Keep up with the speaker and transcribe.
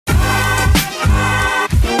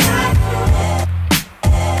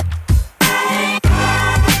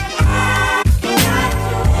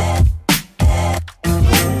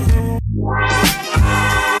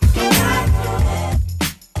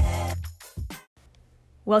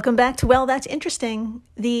Welcome back to Well, That's Interesting.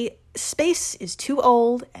 The Space is Too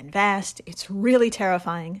Old and Vast. It's really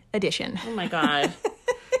terrifying edition. Oh my God.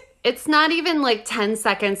 It's not even like 10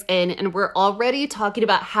 seconds in and we're already talking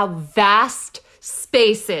about how vast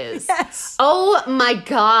space is. Yes. Oh my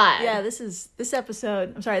God. Yeah, this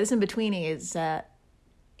in-betweeny is,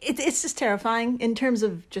 it's just terrifying in terms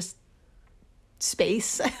of just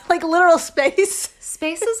space, like literal space.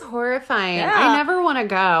 Space is horrifying. Yeah. I never want to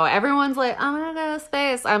go. Everyone's like, I'm going to go to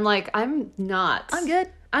space. I'm like, I'm not. I'm good.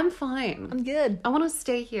 I'm fine. I'm good. I want to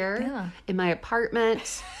stay here Yeah. in my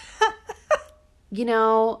apartment.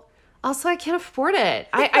 Also, I can't afford it.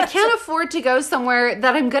 I can't afford to go somewhere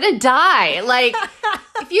that I'm going to die. Like,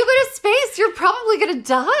 if you go to space, you're probably going to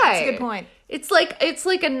die. That's a good point. It's like a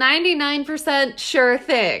 99% sure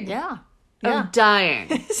thing Yeah. of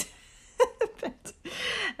dying.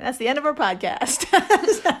 That's the end of our podcast.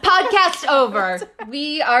 Podcast over.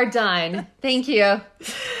 We are done. Thank you.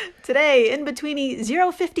 Today, in-betweeny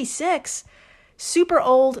 056, super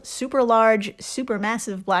old, super large, super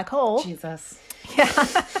massive black hole. Jesus.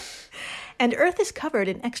 Yeah. And Earth is covered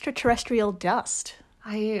in extraterrestrial dust.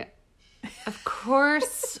 Of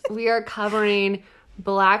course, we are covering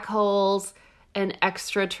black holes and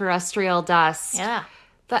extraterrestrial dust. Yeah.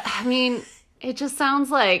 It just sounds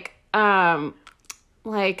like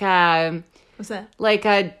What's that?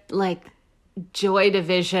 like Joy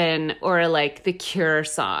Division or like the Cure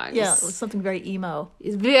songs. Yeah, it was something very emo.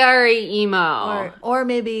 It's very emo. Or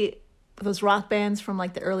maybe those rock bands from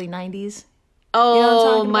like the early 90s. Oh, you know what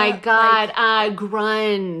I'm talking my about? God.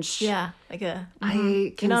 grunge. Yeah, like a... I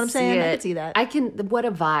You can know what I'm saying? see I it. can see that. What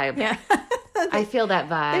a vibe. Yeah. I feel that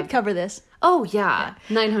They'd vibe. cover this. Oh, yeah.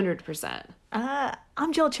 900%.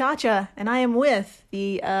 I'm Jill Chacha, and I am with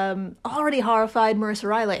the already horrified Marissa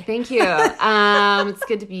Riley. Thank you. It's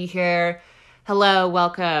good to be here. Hello,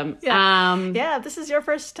 welcome. Yeah, if this is your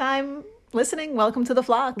first time listening, welcome to the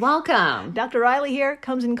flock. Welcome. Dr. Riley here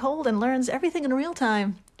comes in cold and learns everything in real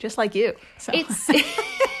time, just like you. So.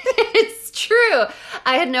 It's true.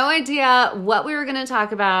 I had no idea what we were going to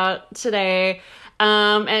talk about today.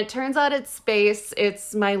 And it turns out it's space.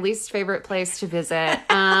 It's my least favorite place to visit.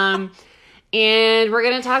 And we're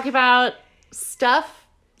going to talk about stuff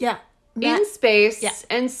Yeah. in space Yeah.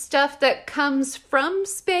 and stuff that comes from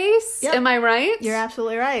space. Yep. Am I right? You're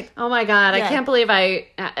absolutely right. Oh my God. Yeah. I can't believe I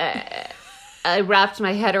wrapped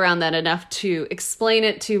my head around that enough to explain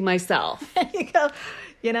it to myself. There you go.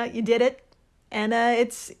 You did it. And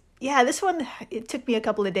this one, it took me a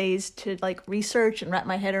couple of days to like research and wrap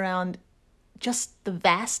my head around just the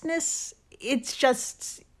vastness. It's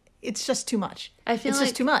just too much. It's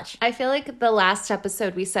just too much. I feel like the last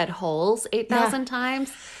episode we said holes 8,000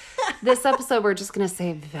 times. This episode we're just going to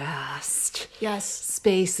say vast. Yes.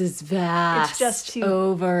 Space is vast. It's just too...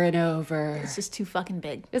 over and over. It's just too fucking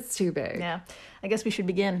big. It's too big. Yeah. I guess we should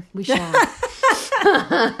begin. We should.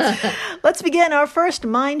 Let's begin our first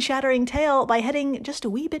mind-shattering tale by heading just a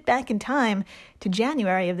wee bit back in time to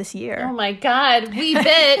January of this year. Oh my God. We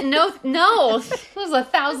bit. No. It was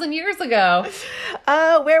 1,000 years ago.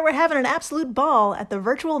 Where we're having an absolute ball at the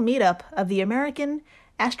virtual meetup of the American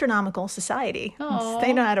Astronomical Society. Aww.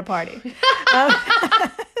 They know how to party.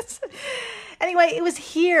 Anyway, it was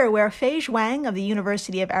here where Fei Zhuang of the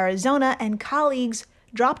University of Arizona and colleagues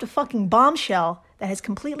dropped a fucking bombshell that has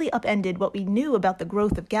completely upended what we knew about the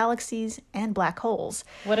growth of galaxies and black holes.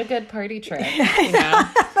 What a good party trick. You know?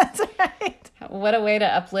 That's right. What a way to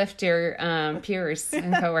uplift your peers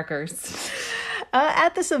and coworkers.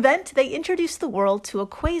 At this event, they introduced the world to a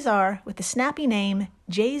quasar with the snappy name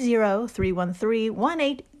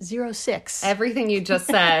J03131806. Everything you just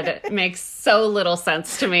said makes so little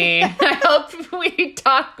sense to me. I hope we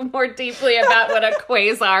talk more deeply about what a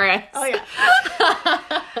quasar is. Oh,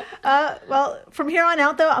 yeah. Well, from here on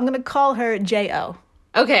out, though, I'm going to call her J.O.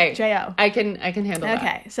 Okay. J.O. I can handle that.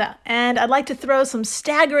 Okay, and I'd like to throw some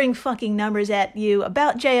staggering fucking numbers at you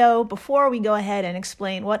about J.O. before we go ahead and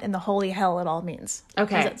explain what in the holy hell it all means.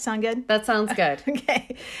 Okay. Does that sound good? That sounds good.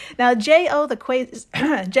 Okay. Now, J.O. the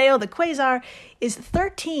quasar is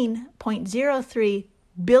 13.03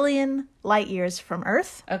 billion light years from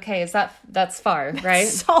Earth. Okay, that's far, right?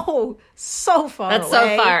 So far That's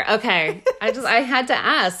away. so far. Okay. I had to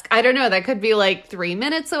ask. I don't know. That could be like 3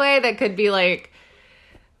 minutes away. That could be like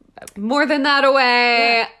more than that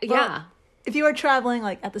away. Yeah. Well, if you were traveling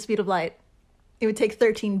like at the speed of light, it would take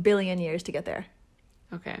 13 billion years to get there.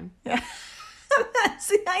 Okay.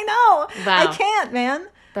 See, I know. Wow. I can't, man.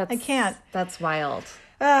 I can't. That's wild.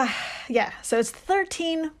 Yeah, so it's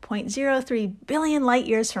 13.03 billion light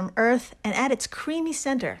years from Earth, and at its creamy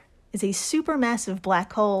center is a supermassive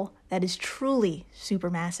black hole that is truly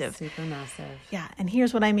supermassive. Supermassive. Yeah, and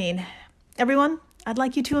here's what I mean. Everyone, I'd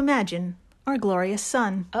like you to imagine our glorious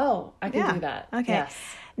sun. Oh, I can Yeah. do that. Okay. Yes.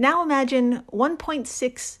 Now imagine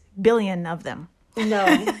 1.6 billion of them. No,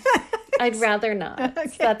 I'd rather not.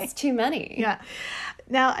 That's too many. Yeah.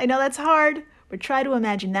 Now, I know that's hard, but try to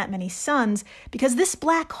imagine that many suns because this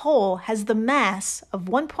black hole has the mass of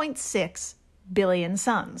 1.6 billion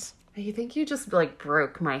suns. You think you just like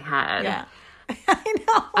broke my head. Yeah. I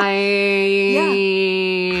know.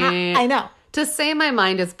 I know. To say my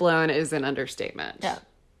mind is blown is an understatement. Yeah.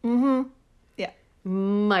 Mm-hmm. Yeah.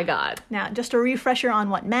 My God. Now, just a refresher on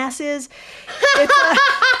what mass is.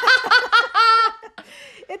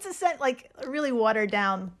 It's like a really watered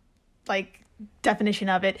down like definition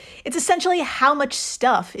of it. It's essentially how much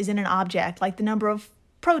stuff is in an object, like the number of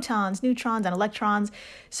protons, neutrons, and electrons.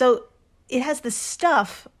 So it has the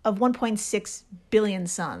stuff of 1.6 billion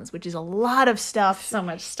suns, which is a lot of stuff. So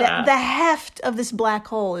much stuff. The heft of this black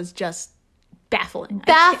hole is just baffling.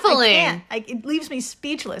 Baffling. It leaves me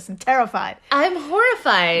speechless and terrified. I'm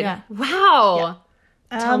horrified. Yeah. Wow.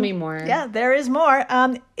 Tell me more. Yeah, there is more.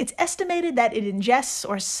 It's estimated that it ingests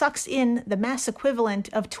or sucks in the mass equivalent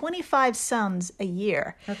of 25 suns a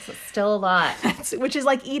year, That's still a lot. which is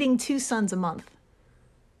like eating 2 suns a month.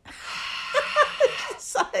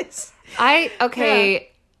 Size. I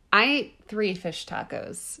ate 3 fish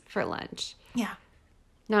tacos for lunch. Yeah.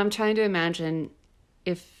 Now I'm trying to imagine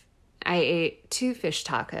if I ate 2 fish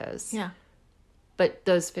tacos. Yeah. But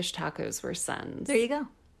those fish tacos were suns. There you go.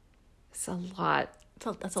 It's a lot.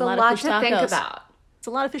 That's It's a lot of fish to tacos. think about. It's a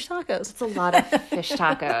lot of fish tacos. It's a lot of fish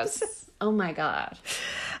tacos. Oh my God.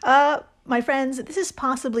 My friends, this is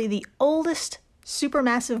possibly the oldest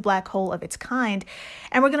supermassive black hole of its kind.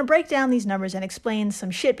 And we're going to break down these numbers and explain some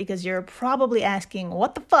shit because you're probably asking,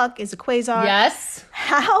 what the fuck is a quasar? Yes.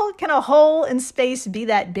 How can a hole in space be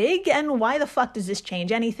that big? And why the fuck does this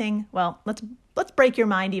change anything? Well, let's break your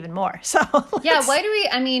mind even more. So Yeah, why do we,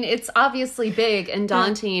 I mean, it's obviously big and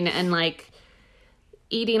daunting and like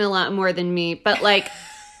eating a lot more than me, but like,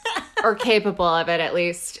 or capable of it at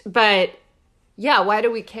least. But yeah, why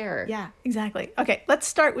do we care? Yeah, exactly. Okay, let's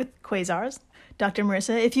start with quasars. Dr.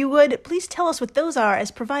 Marissa, if you would, please tell us what those are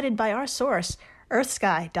as provided by our source,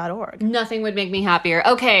 earthsky.org. Nothing would make me happier.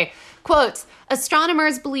 Okay, quotes.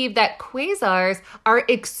 Astronomers believe that quasars are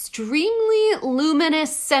extremely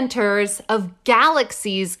luminous centers of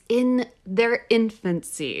galaxies in their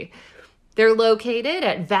infancy. They're located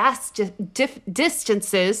at vast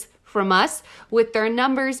distances from us, with their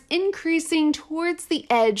numbers increasing towards the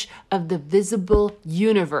edge of the visible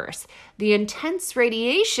universe. The intense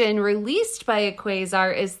radiation released by a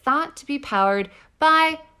quasar is thought to be powered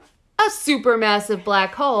by a supermassive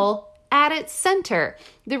black hole at its center.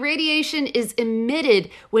 The radiation is emitted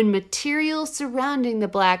when material surrounding the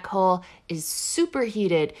black hole is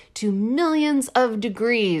superheated to millions of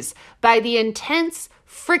degrees by the intense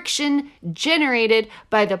friction generated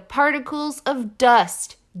by the particles of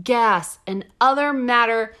dust, gas, and other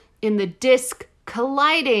matter in the disk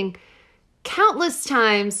colliding countless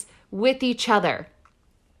times with each other.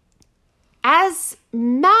 As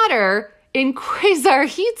matter in quasar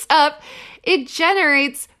heats up, it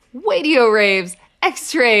generates radio waves,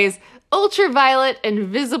 X-rays, ultraviolet, and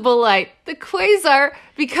visible light. The quasar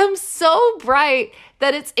becomes so bright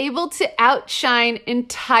that it's able to outshine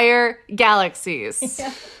entire galaxies.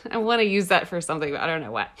 Yeah. I want to use that for something, but I don't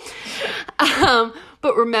know what.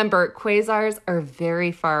 But remember, quasars are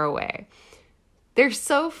very far away. They're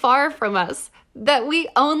so far from us that we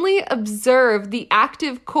only observe the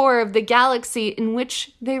active core of the galaxy in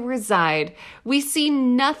which they reside. We see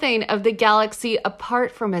nothing of the galaxy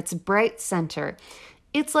apart from its bright center.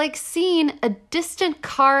 It's like seeing a distant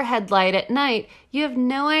car headlight at night. You have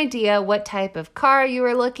no idea what type of car you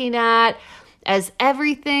are looking at, as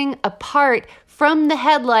everything apart from the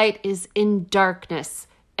headlight is in darkness.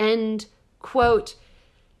 End quote.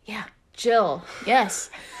 Yeah. Jill. Yes.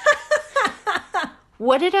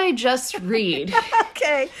 What did I just read?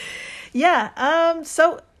 Okay. Yeah.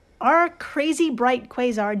 So our crazy bright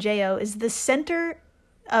quasar, JO, is the center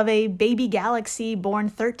of a baby galaxy born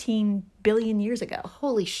 13 billion years ago.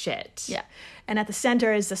 Holy shit. Yeah. And at the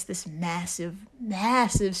center is just this massive,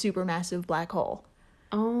 massive, supermassive black hole.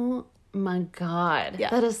 Oh my God. Yeah.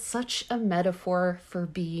 That is such a metaphor for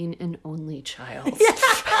being an only child.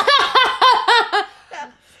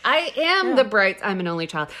 I'm an only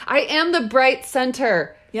child. I am the bright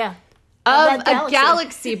center Yeah. of a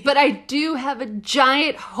galaxy, but I do have a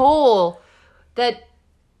giant hole that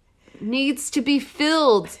needs to be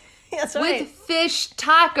filled That's right. with fish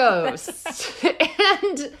tacos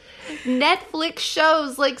and Netflix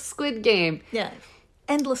shows like Squid Game. Yeah.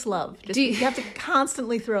 endless love. Just, Do you- you have to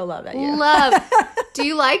constantly throw love at you. Love. Do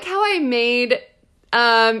you like how I made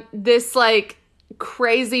this like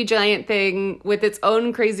crazy giant thing with its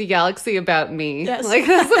own crazy galaxy about me? Yes. Like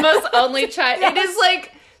that's the most only child. It is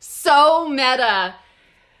like so meta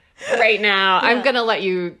right now. I'm gonna let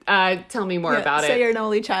you tell me more about say it. you're an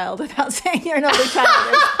only child without saying you're an only child.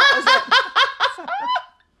 That was it.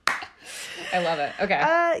 I love it.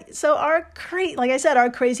 Okay. So our like I said, our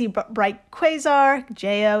crazy bright quasar,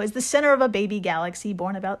 JO, is the center of a baby galaxy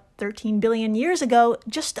born about 13 billion years ago,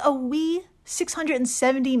 just a wee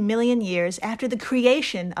 670 million years after the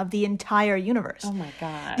creation of the entire universe. Oh my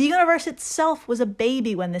God. The universe itself was a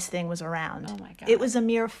baby when this thing was around. Oh my God. It was a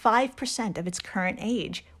mere 5% of its current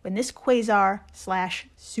age when this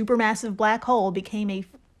quasar/supermassive black hole became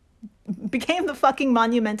the fucking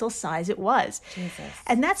monumental size it was. Jesus.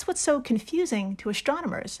 And that's what's so confusing to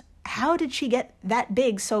astronomers. How did she get that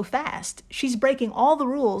big so fast? She's breaking all the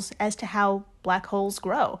rules as to how black holes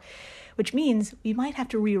grow, which means we might have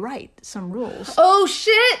to rewrite some rules. Oh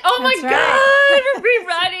shit! Oh my That's right. God!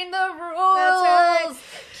 Rewriting the rules. That's right.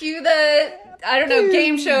 Cue the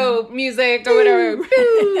game show music or whatever.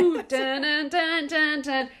 Boo. Dun, dun, dun, dun,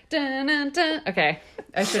 dun, dun, dun, dun. Okay,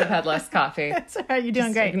 I should have had less coffee. That's all right, you're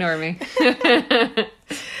doing great. Ignore me.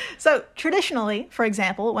 So traditionally, for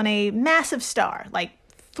example, when a massive star, like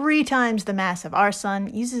 3 times the mass of our sun,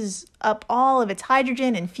 uses up all of its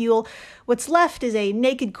hydrogen and fuel, what's left is a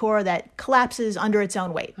naked core that collapses under its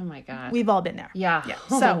own weight. Oh my God. We've all been there. Yeah.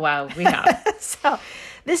 So- Oh, wow, we have. So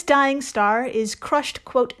this dying star is crushed,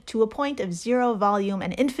 quote, to a point of zero volume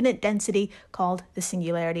and infinite density called the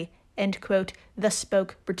singularity, end quote,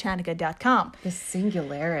 thespokebritannica.com. The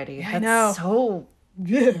singularity. That's know. so.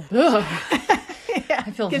 Ugh.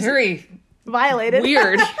 I feel very Violated.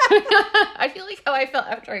 weird. I feel like how I felt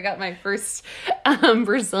after I got my first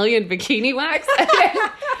Brazilian bikini wax.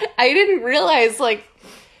 I didn't realize, like,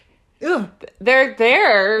 they're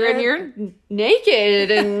there and you're naked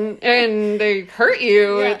and they hurt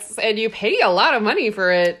you. Yeah. And you pay a lot of money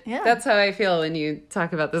for it. Yeah. That's how I feel when you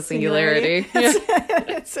talk about the singularity.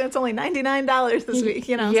 it's only $99 this week,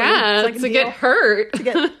 you know. Yeah, it's like a to deal get hurt. to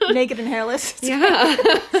get naked and hairless. Yeah.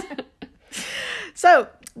 So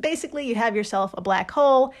basically, you have yourself a black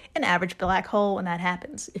hole, an average black hole, when that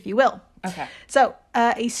happens, if you will. Okay. So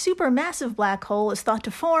a supermassive black hole is thought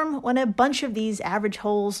to form when a bunch of these average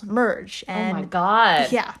holes merge. And, Oh my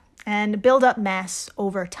God. Yeah, and build up mass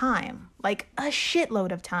over time, like a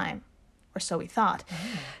shitload of time. Or so we thought.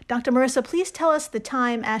 Dr. Marissa, please tell us the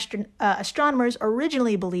time astronomers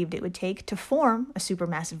originally believed it would take to form a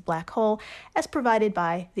supermassive black hole, as provided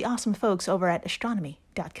by the awesome folks over at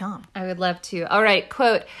astronomy.com. I would love to. All right,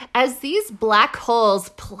 quote, as these black holes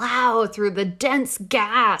plow through the dense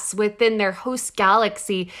gas within their host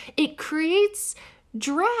galaxy, it creates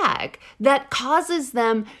drag that causes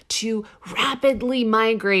them to rapidly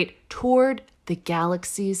migrate toward the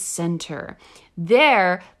galaxy's center.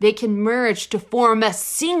 There, they can merge to form a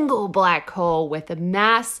single black hole with a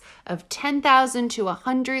mass of 10,000 to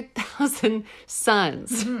 100,000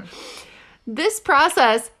 suns. Mm-hmm. This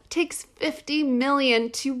process takes 50 million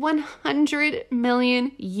to 100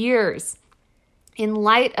 million years. In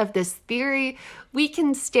light of this theory, we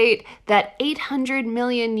can state that 800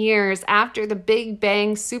 million years after the Big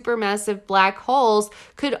Bang, supermassive black holes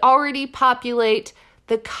could already populate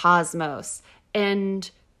the cosmos. End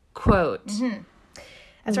quote. Mm-hmm.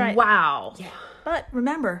 That's right. Wow. Yeah. But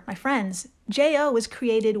remember, my friends, JO was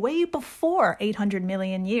created way before 800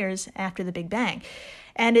 million years after the Big Bang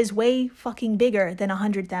and is way fucking bigger than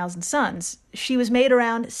 100,000 suns. She was made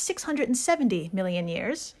around 670 million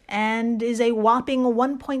years and is a whopping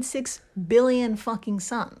 1.6 billion fucking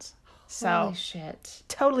suns. So Holy shit.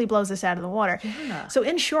 totally blows us out of the water. Yeah. So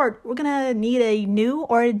in short, we're going to need a new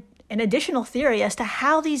or an additional theory as to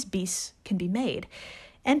how these beasts can be made.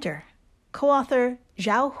 Enter co-author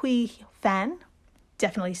Zhao Hui Fan.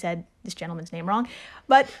 Definitely said this gentleman's name wrong,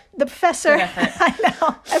 but the professor,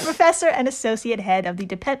 a professor and associate head of the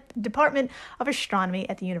Department of Astronomy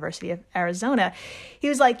at the University of Arizona. He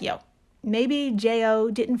was like, yo, maybe JO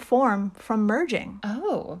didn't form from merging.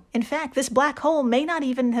 Oh. In fact, this black hole may not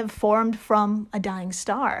even have formed from a dying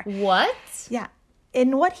star. What? Yeah.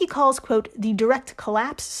 In what he calls, quote, the direct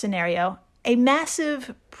collapse scenario, a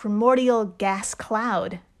massive primordial gas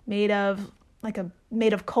cloud made of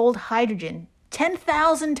cold hydrogen,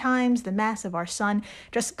 10,000 times the mass of our sun,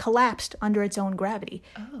 just collapsed under its own gravity,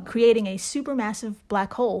 creating a supermassive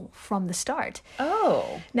black hole from the start.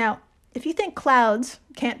 Oh. Now, if you think clouds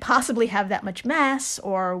can't possibly have that much mass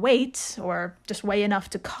or weight or just weigh enough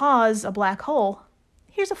to cause a black hole,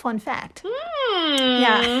 here's a fun fact. Hmm.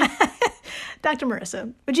 Yeah. Dr.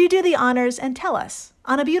 Marissa, would you do the honors and tell us,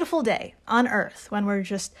 on a beautiful day on Earth, when we're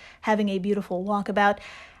just having a beautiful walkabout,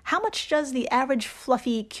 how much does the average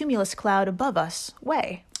fluffy cumulus cloud above us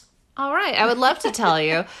weigh? All right, I would love to tell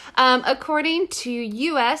you. According to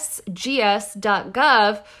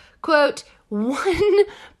usgs.gov, quote,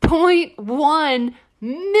 1.1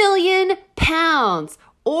 million pounds,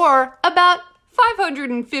 or about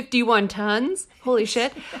 551 tons. Holy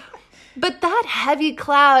shit. But that heavy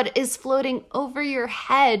cloud is floating over your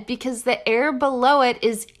head because the air below it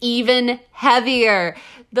is even heavier.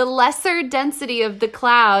 The lesser density of the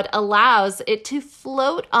cloud allows it to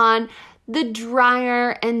float on the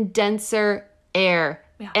drier and denser air.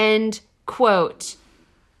 Yeah. End quote.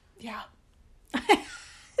 Yeah.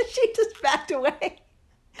 She just backed away.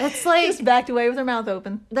 It's like Just backed away with her mouth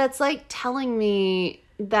open. that's like telling me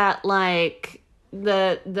that like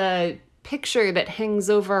the picture that hangs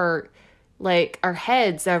over like our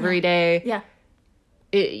heads every day, Yeah.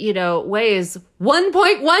 it, you know, weighs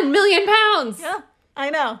 1.1 million pounds. Yeah. I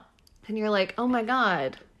know. And you're like, oh my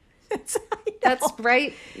God. I know. That's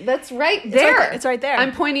right. That's right there. there. It's right there.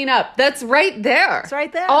 I'm pointing up. That's right there. It's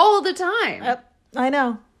right there. All the time. Yep. I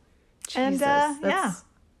know. And Jesus, yeah. that's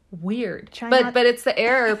weird. Try But not- but it's the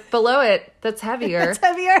air below it that's heavier, It's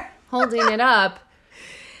heavier. holding it up.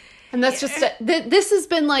 And that's just this has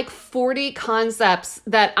been like 40 concepts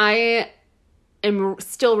that I am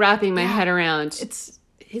still wrapping my head around. It's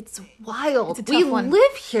It's wild. It's a tough we one.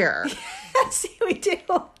 live here. see, we do.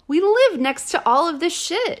 We live next to all of this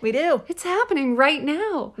shit. We do. It's happening right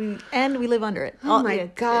now. And we live under it. Oh my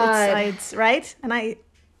God. It's right. And I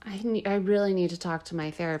I really need to talk to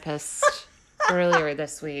my therapist earlier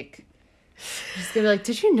this week. I'm just gonna be like,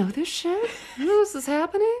 did you know this shit? You know this is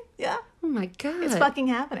happening? yeah, Oh my God. it's fucking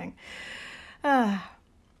happening.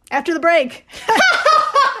 After the break.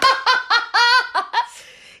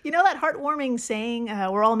 You know that heartwarming saying,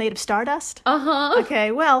 we're all made of stardust? Uh-huh.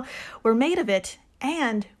 Okay, well, we're made of it,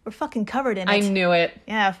 and we're fucking covered in it. I knew it.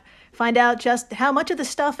 Yeah, find out just how much of the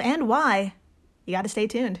stuff and why. You gotta stay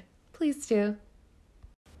tuned. Please do.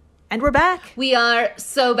 And we're back. We are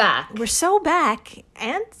so back. We're so back,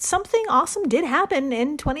 and something awesome did happen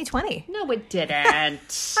in 2020. No, it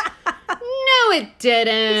didn't. No, it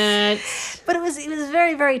didn't. But it was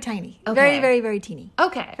very, very tiny. Okay. Very, very, very teeny.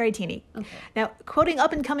 Okay. Very teeny. Okay. Now, quoting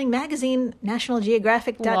up-and-coming magazine,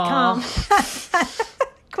 NationalGeographic.com,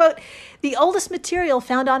 quote, the oldest material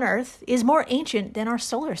found on Earth is more ancient than our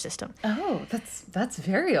solar system. Oh, that's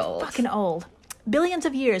very old. Fucking old. Billions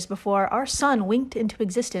of years before our sun winked into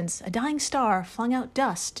existence, a dying star flung out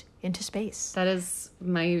dust into space. That is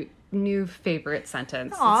my new favorite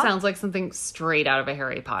sentence. Aw. It sounds like something straight out of a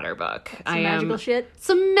Harry Potter book. Some magical shit.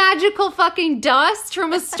 Some magical fucking dust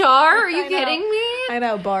from a star? Are you I know. kidding me? I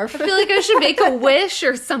know, barf. I feel like I should make a wish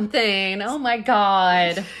or something. Oh my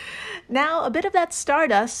God. Now, a bit of that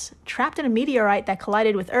stardust, trapped in a meteorite that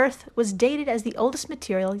collided with Earth, was dated as the oldest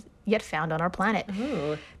material yet found on our planet.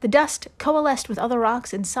 Ooh. The dust coalesced with other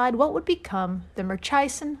rocks inside what would become the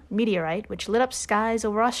Murchison meteorite, which lit up skies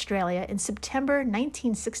over Australia in September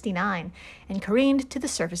 1969 and careened to the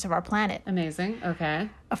surface of our planet. Amazing. Okay.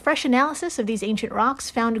 A fresh analysis of these ancient rocks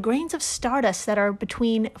found grains of stardust that are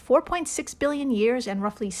between 4.6 billion years and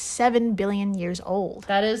roughly 7 billion years old.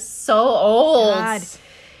 That is so old. God.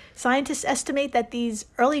 Scientists estimate that these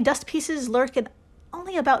early dust pieces lurk in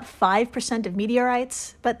only about 5% of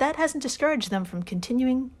meteorites, but that hasn't discouraged them from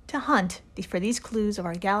continuing to hunt for these clues of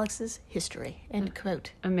our galaxy's history. End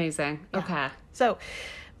quote. Amazing. Okay. So,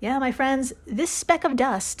 yeah, my friends, this speck of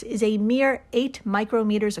dust is a mere 8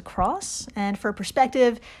 micrometers across, and for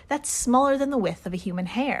perspective, that's smaller than the width of a human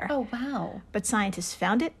hair. Oh, wow. But scientists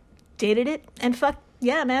found it, dated it, and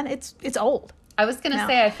yeah, man, it's old. I was going to No.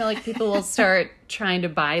 say, I feel like people will start trying to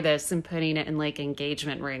buy this and putting it in like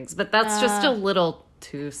engagement rings, but that's just a little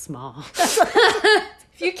too small.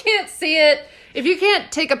 If you can't see it, if you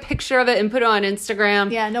can't take a picture of it and put it on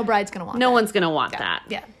Instagram, Yeah, no bride's gonna want no that. one's going to want that.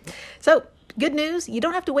 Yeah. So, good news, you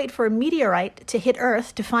don't have to wait for a meteorite to hit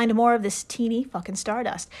Earth to find more of this teeny fucking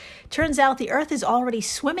stardust. Turns out the Earth is already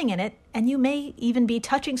swimming in it, and you may even be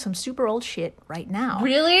touching some super old shit right now.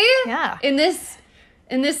 Really? Yeah. In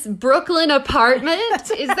this Brooklyn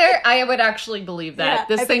apartment? Is there? I would actually believe that. Yeah,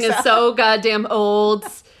 This I thing think is so. so goddamn old.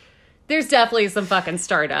 There's definitely some fucking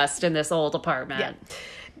stardust in this old apartment. Yeah.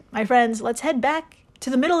 My friends, let's head back to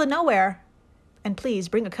the middle of nowhere. And please,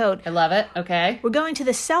 bring a coat. I love it. Okay. We're going to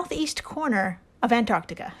the southeast corner of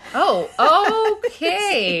Antarctica. Oh,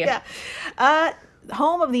 okay. Yeah.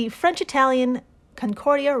 Home of the French-Italian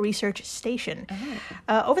Concordia Research Station.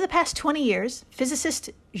 Over the past 20 years,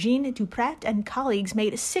 physicist Jean Duprat and colleagues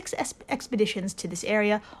made 6 expeditions to this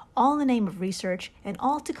area, all in the name of research, and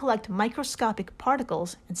all to collect microscopic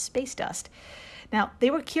particles and space dust. Now,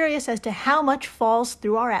 they were curious as to how much falls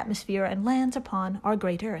through our atmosphere and lands upon our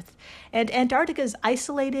great Earth. And Antarctica's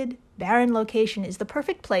isolated, barren location is the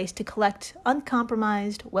perfect place to collect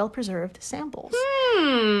uncompromised, well-preserved samples.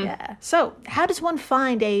 Yeah. So, how does one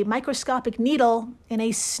find a microscopic needle in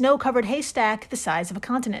a snow-covered haystack the size of a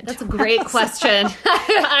continent? That's a great question.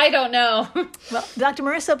 I don't know. Well, Dr.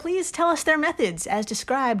 Marissa, please tell us their methods as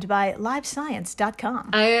described by livescience.com.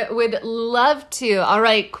 I would love to. All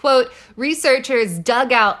right, quote, researchers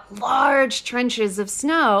dug out large trenches of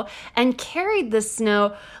snow and carried the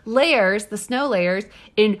snow layers,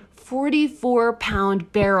 in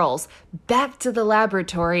 44-pound barrels back to the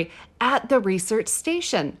laboratory at the research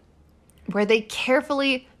station, where they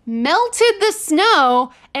carefully melted the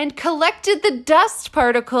snow and collected the dust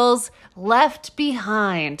particles left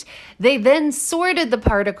behind. They then sorted the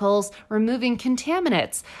particles, removing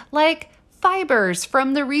contaminants like fibers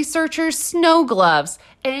from the researchers' snow gloves.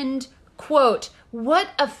 And, quote, what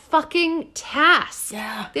a fucking task.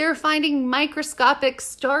 Yeah. They're finding microscopic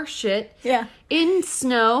star shit Yeah. in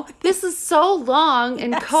snow. This is so long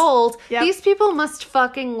and cold. Yep. These people must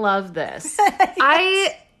fucking love this.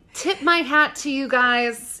 I tip my hat to you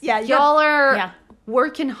guys. Yeah, Y'all are yeah.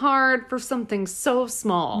 working hard for something so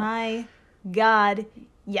small. My God.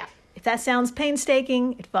 Yeah. If that sounds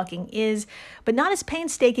painstaking, it fucking is. But not as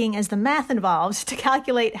painstaking as the math involves to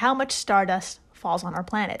calculate how much stardust falls on our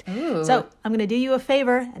planet. Ooh. So I'm going to do you a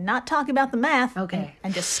favor and not talk about the math. Okay.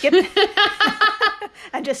 And just skip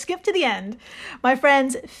and just skip to the end. My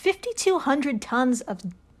friends, 5,200 tons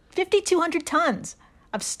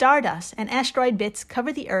of stardust and asteroid bits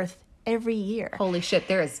cover the Earth every year. Holy shit,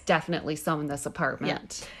 there is definitely some in this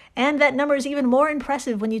apartment. And that number is even more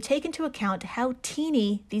impressive when you take into account how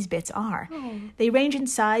teeny these bits are. They range in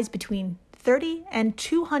size between 30 and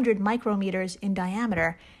 200 micrometers in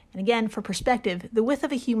diameter. And again, for perspective, the width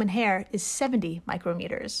of a human hair is 70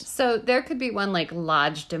 micrometers. So there could be one like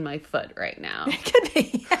lodged in my foot right now. It could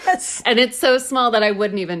be, yes. And it's so small that I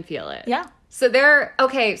wouldn't even feel it. Yeah. So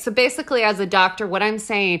so basically as a doctor, what I'm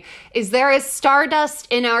saying is there is stardust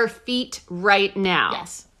in our feet right now.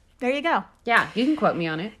 Yes. There you go. Yeah, you can quote me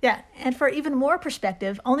on it. Yeah, and for even more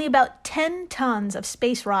perspective, only about 10 tons of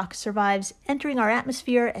space rock survives entering our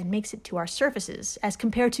atmosphere and makes it to our surfaces, as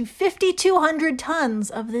compared to 5,200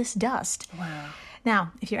 tons of this dust. Wow.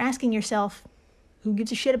 Now, if you're asking yourself, who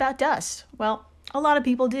gives a shit about dust? Well, a lot of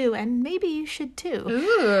people do, and maybe you should too.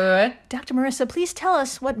 Ooh. Dr. Marissa, please tell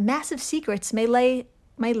us what massive secrets may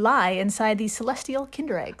lie inside these celestial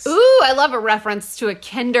Kinder eggs. Ooh, I love a reference to a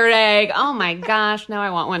Kinder egg. Oh my gosh, now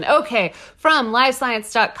I want one. Okay, from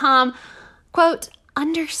livescience.com, quote,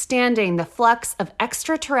 understanding the flux of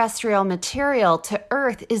extraterrestrial material to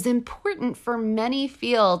Earth is important for many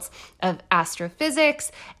fields of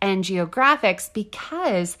astrophysics and geographics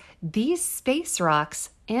because these space rocks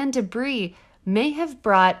and debris may have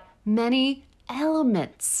brought many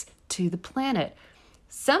elements to the planet.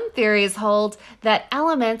 Some theories hold that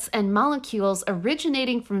elements and molecules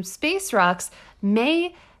originating from space rocks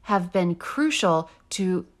may have been crucial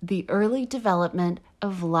to the early development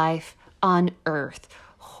of life on Earth.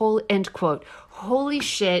 End quote. Holy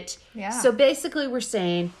shit. Yeah. So basically we're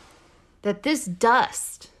saying that this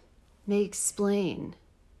dust may explain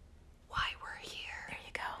why we're here. There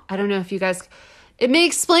you go. I don't know if you guys... It may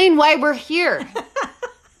explain why we're here.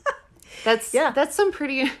 That's some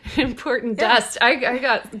pretty important dust. I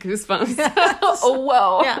got goosebumps. Oh,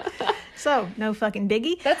 whoa. Yeah. So, no fucking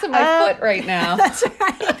biggie. That's in my foot right now. That's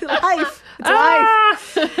right. Life. It's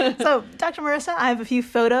life. So, Dr. Marissa, I have a few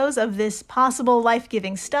photos of this possible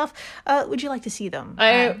life-giving stuff. Would you like to see them?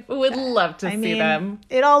 I would love to see them.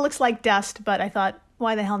 It all looks like dust, but I thought,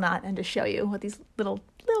 why the hell not? And just show you what these little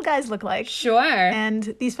guys look like. Sure.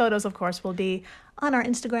 And these photos, of course, will be on our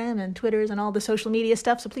Instagram and Twitters and all the social media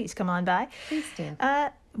stuff, so please come on by. Please do.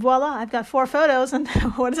 Voila, I've got 4 photos, and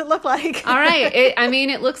what does it look like? All right.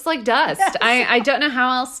 It looks like dust. Yes. I don't know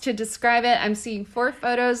how else to describe it. I'm seeing 4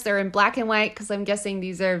 photos. They're in black and white because I'm guessing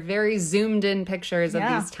these are very zoomed in pictures of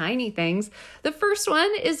these tiny things. The first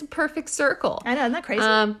one is a perfect circle. I know, isn't that crazy?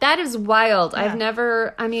 That is wild. Yeah.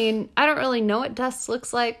 I don't really know what dust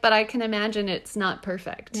looks like, but I can imagine it's not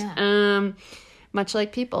perfect. Yeah. much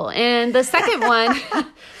like people. And the second one kind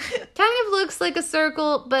of looks like a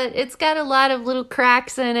circle, but it's got a lot of little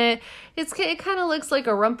cracks in it. It kind of looks like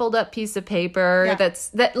a rumpled up piece of paper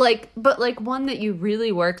but one that you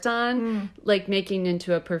really worked on, like making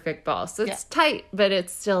into a perfect ball. So it's tight, but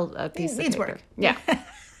it's still a piece of needs paper. work. Yeah.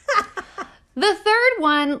 The third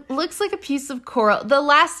one looks like a piece of coral. The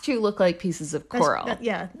last two look like pieces of coral.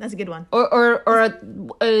 That's a good one. Or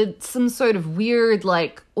some sort of weird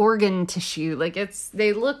like organ tissue. Like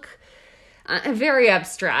they look very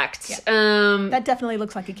abstract. Yeah. That definitely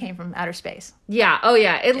looks like it came from outer space. Yeah. Oh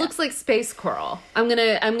yeah. It looks like space coral. I'm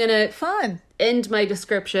gonna fun end my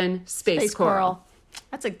description space coral.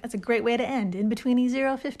 That's a great way to end. In between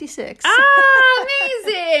E056. Ah,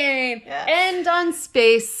 amazing. Yeah. End on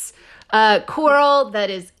space. Coral that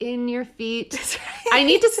is in your feet. I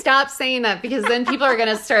need to stop saying that because then people are going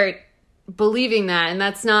to start believing that, and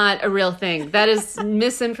that's not a real thing. That is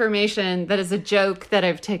misinformation. That is a joke that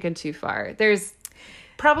I've taken too far. There's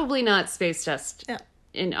probably not space dust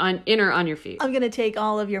in or on your feet. I'm going to take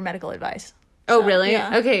all of your medical advice. Oh, really?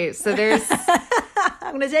 Yeah. Okay, so there's...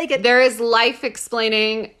 I'm going to take it. There is life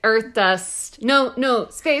explaining earth dust. No,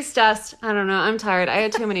 space dust. I don't know. I'm tired. I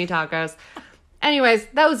had too many tacos. Anyways,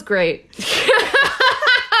 that was great.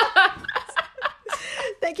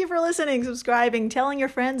 Thank you for listening, subscribing, telling your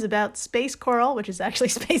friends about space coral, which is actually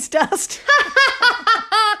space dust.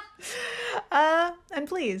 And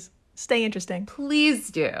please, stay interesting. Please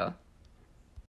do.